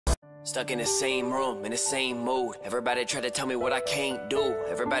Stuck in the same room, in the same mood. Everybody try to tell me what I can't do.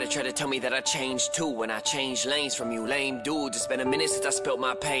 Everybody try to tell me that I changed too. When I changed lanes from you lame dudes. It's been a minute since I spilled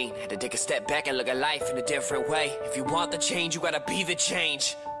my pain. Had to take a step back and look at life in a different way. If you want the change, you gotta be the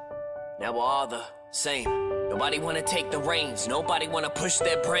change. Now we're all the same. Nobody wanna take the reins, nobody wanna push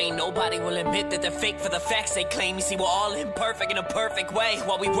their brain. Nobody will admit that they're fake for the facts they claim. You see, we're all imperfect in a perfect way.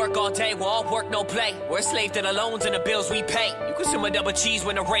 While we work all day, we're all work, no play. We're a slave to the loans and the bills we pay. You consume a double cheese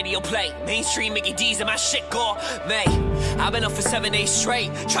when the radio play. Mainstream Mickey D's and my shit gourmet. I've been up for 7 days straight,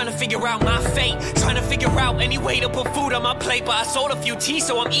 trying to figure out my fate. Trying to figure out any way to put food on my plate. But I sold a few teas,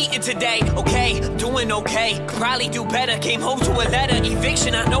 so I'm eating today. Okay, doing okay, could probably do better. Came home to a letter,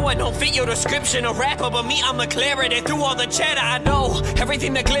 eviction. I know I don't fit your description. A rapper, but me, I'm the clarity. Through all the cheddar, I know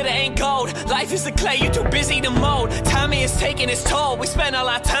everything that glitter ain't gold. Life is the clay, you're too busy to mold. Time is taking its toll. We spend all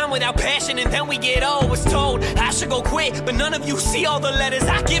our time without passion, and then we get old. Was told I should go quit, but none of you see all the letters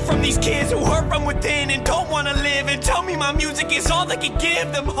I get from these kids who hurt from within and don't wanna live, and tell me my music is all that can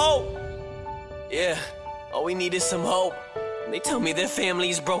give them hope. Yeah, all we need is some hope. They tell me their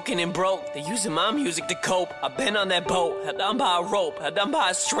family's broken and broke. They're using my music to cope. I've been on that boat, held down by a rope, held down by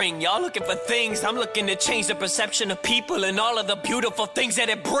a string. Y'all looking for things, I'm looking to change the perception of people and all of the beautiful things that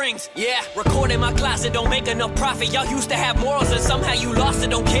it brings. Yeah, recording my closet don't make enough profit. Y'all used to have morals and somehow you lost it.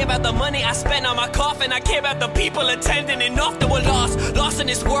 Don't care about the money I spent on my coffin. I care about the people attending, and often we're lost in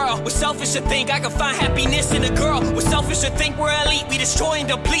this world. We're selfish to think I can find happiness in a girl. We're selfish to think we're elite. We destroy and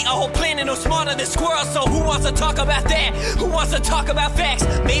deplete a whole planet, no smarter than squirrels. So who wants to talk about that? Who wants to talk about facts?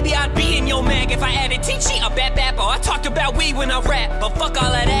 Maybe I'd be in your mag if I added teaching a bad bapper. I talked about weed when I rap, but fuck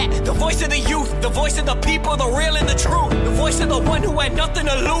all of that. The voice of the youth, the voice of the people, the real and the true. The voice of the one who had nothing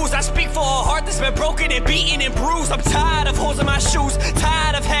to lose. I speak for a heart that's been broken and beaten and bruised. I'm tired of holes in my shoes,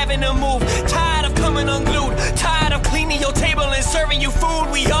 tired of having to move, tired of coming unglued, tired of cleaning your table and serving you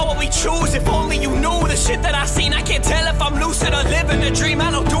food. We are what we choose. If only you knew the shit that I've seen. I can't tell if I'm lucid or living a dream. I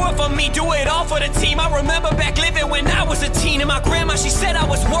don't do it for me, do it all for the team. I remember back living when I was a teen, and my grandma, she said I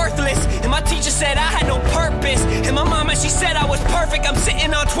was worthless, and my teacher said I had no purpose, and my mama, she said I was perfect. I'm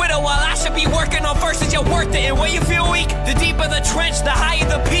sitting on Twitter while I should be working on verses. You're worth it, and when you feel weak, the deeper the trench, the higher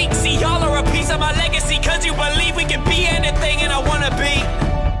the peak. See, y'all are a piece of my legacy, cause you believe we can be anything, and I wanna be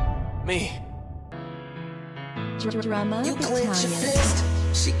me. Drumma You clench your fist,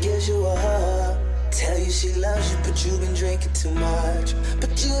 she gives you a hug. Tell you she loves you, but you've been drinking too much.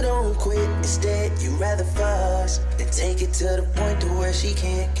 But you don't quit, instead you rather fuss and take it to the point to where she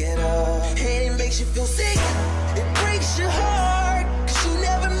can't get up. And it makes you feel sick, it breaks your heart, cause you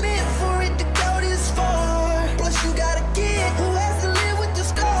never meant for it to go this far. Plus you got a kid who has to live with the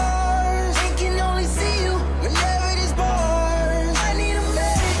scars and can only see you whenever there's bars. I need a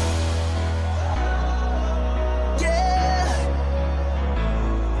medic, yeah,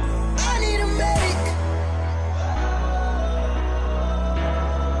 I need a medic.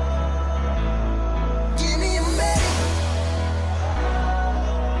 Give me a medic,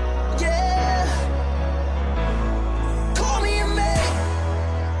 yeah, call me a medic.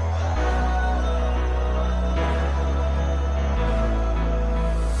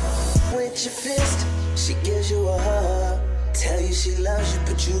 With your fist, she gives you a hug. Tell you she loves you,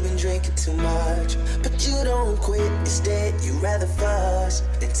 but you've been drinking too much. But you don't quit, instead you rather fuss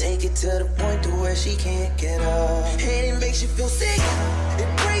and take it to the point to where she can't get up. And it makes you feel sick, it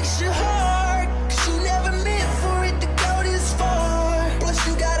breaks your heart, cause you never meant for it to go this far. Plus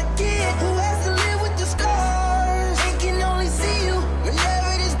you got a kid who has to live with the scars and can only see you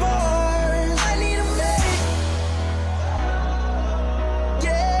whenever there's bars. I need a medic,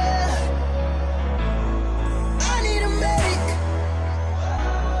 yeah, I need a medic.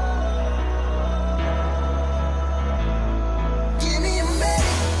 Give me a medic,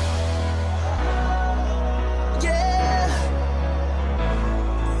 yeah,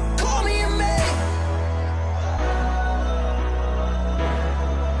 call me a medic.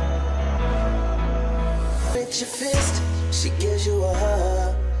 With your fist, she gives you a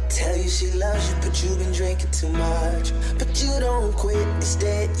hug. Tell you she loves you, but you've been drinking too much. But you don't quit,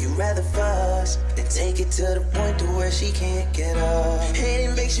 instead you rather fuss and take it to the point to where she can't get up.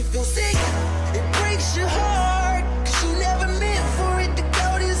 And it makes you feel sick, it breaks your heart, cause you never meant for it to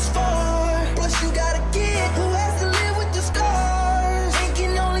go this far. Plus you got a kid who has to live with the scars and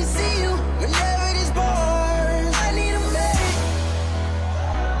can only see you whenever there's bars. I need a medic,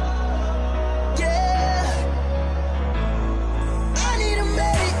 yeah, I need a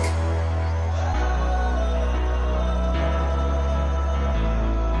medic.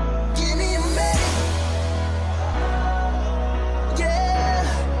 Give me a medic, yeah,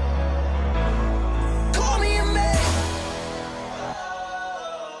 call me a medic.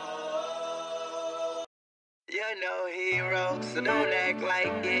 are no hero, so don't act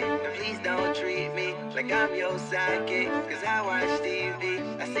like it. And please don't treat me like I'm your sidekick. Cause I watch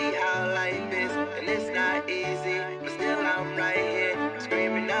TV, I see how life is, and it's not easy, but still I'm right here.